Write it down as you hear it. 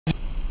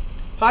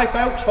Hi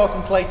folks,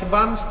 welcome to Leighton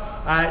Vans.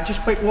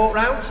 Just a quick walk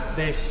round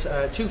this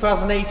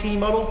 2018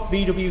 model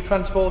VW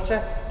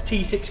Transporter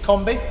T6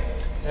 Kombi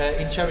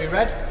in cherry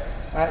red.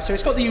 So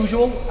it's got the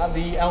usual,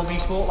 the LV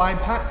Sportline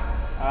pack.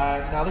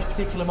 Now this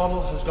particular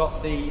model has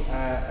got the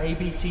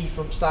ABT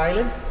front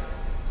styling,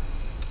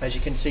 as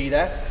you can see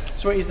there.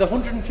 So it is the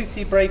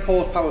 150 brake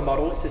horsepower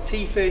model, it's the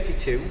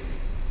T32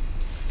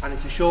 and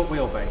it's a short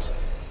wheelbase.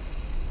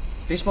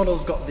 This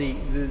model's got the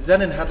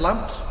xenon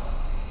headlamps.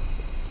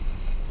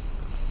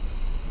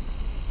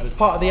 And as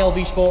part of the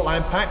LV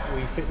Sportline pack,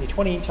 we fit the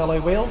 20-inch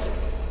alloy wheels,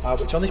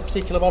 which on this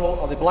particular model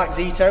are the black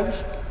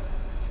Zetos.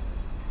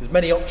 There's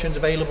many options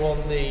available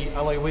on the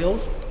alloy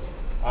wheels,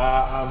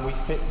 and we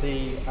fit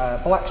the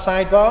black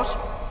sidebars.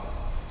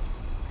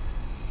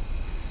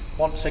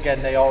 Once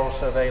again, they are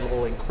also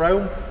available in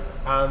chrome,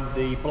 and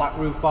the black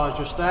roof bars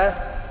just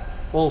there,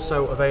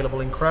 also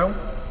available in chrome,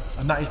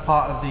 and that is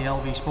part of the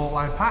LV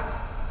Sportline pack.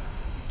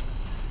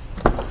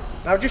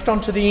 Now just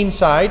onto the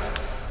inside.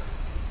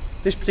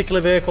 This particular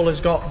vehicle has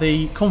got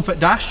the Comfort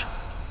Dash,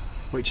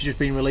 which has just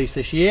been released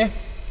this year.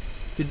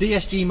 It's a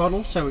DSG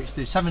model, so it's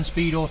the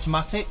 7-speed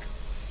automatic.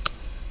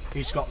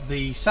 It's got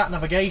the sat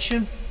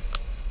navigation,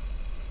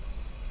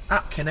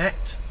 app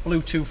connect,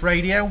 Bluetooth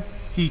radio,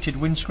 heated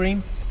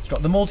windscreen. It's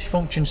got the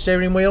multifunction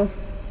steering wheel.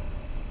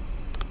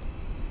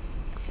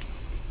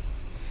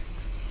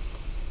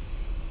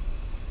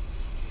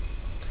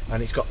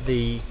 And it's got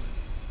the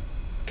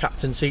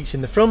captain seats in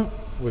the front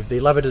with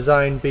the leather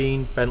design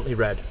being Bentley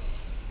red.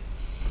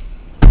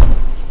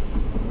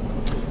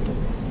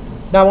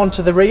 Now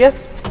onto the rear.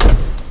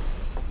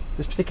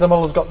 This particular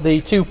model has got the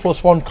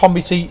 2+1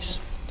 Kombi seats,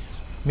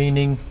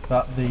 meaning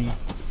that the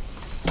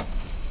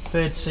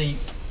third seat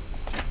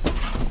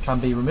can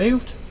be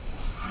removed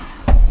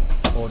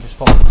or just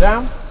folded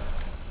down.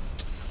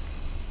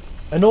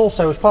 And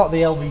also, as part of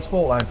the LV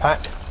Sportline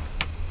pack,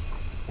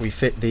 we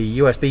fit the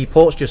USB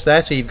ports just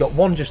there, so you've got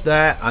one just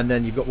there and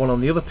then you've got one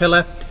on the other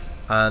pillar,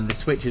 and the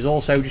switch is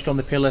also just on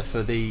the pillar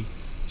for the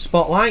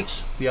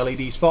spotlights, the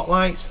LED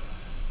spotlights.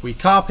 We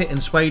carpet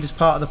and suede as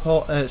part of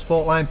the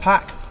Sportline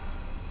pack.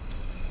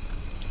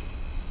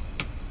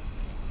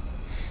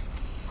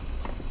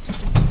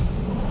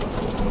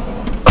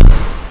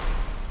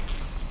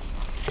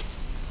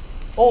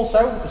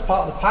 Also, as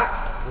part of the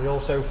pack, we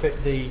also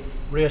fit the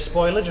rear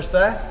spoiler just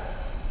there,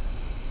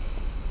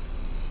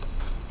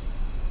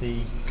 the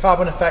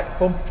carbon effect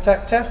bumper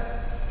protector,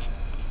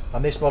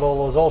 and this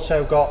model has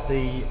also got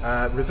the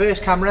reverse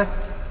camera,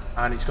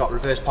 and it's got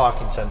reverse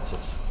parking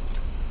sensors.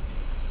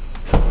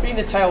 Being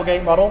the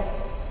tailgate model,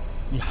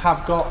 you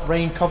have got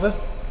rain cover,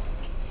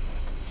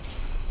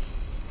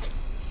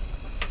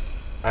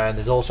 and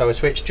there's also a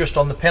switch just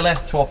on the pillar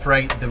to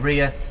operate the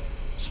rear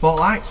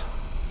spotlights.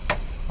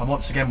 And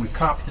once again, we've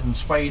carpeted and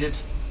sueded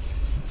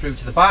through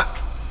to the back.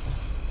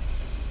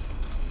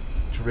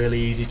 It's really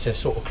easy to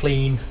sort of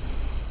clean.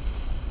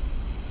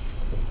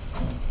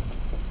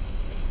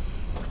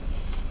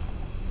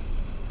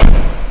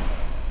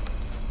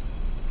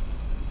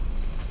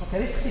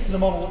 Okay, this particular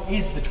model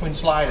is the twin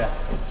slider,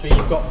 so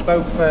you've got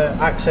both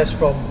access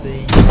from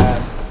the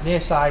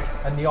near side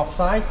and the off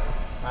side,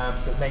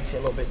 so it makes it a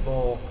little bit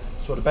more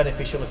sort of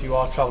beneficial if you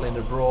are travelling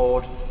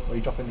abroad or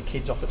you're dropping the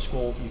kids off at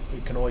school.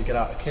 You can always get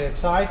out the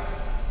curbside.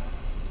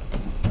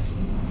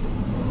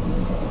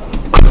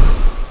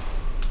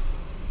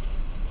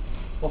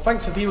 Well,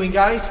 thanks for viewing,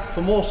 guys.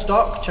 For more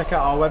stock, check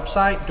out our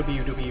website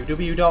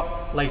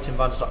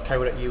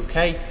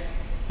www.leightonvans.co.uk.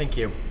 Thank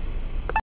you.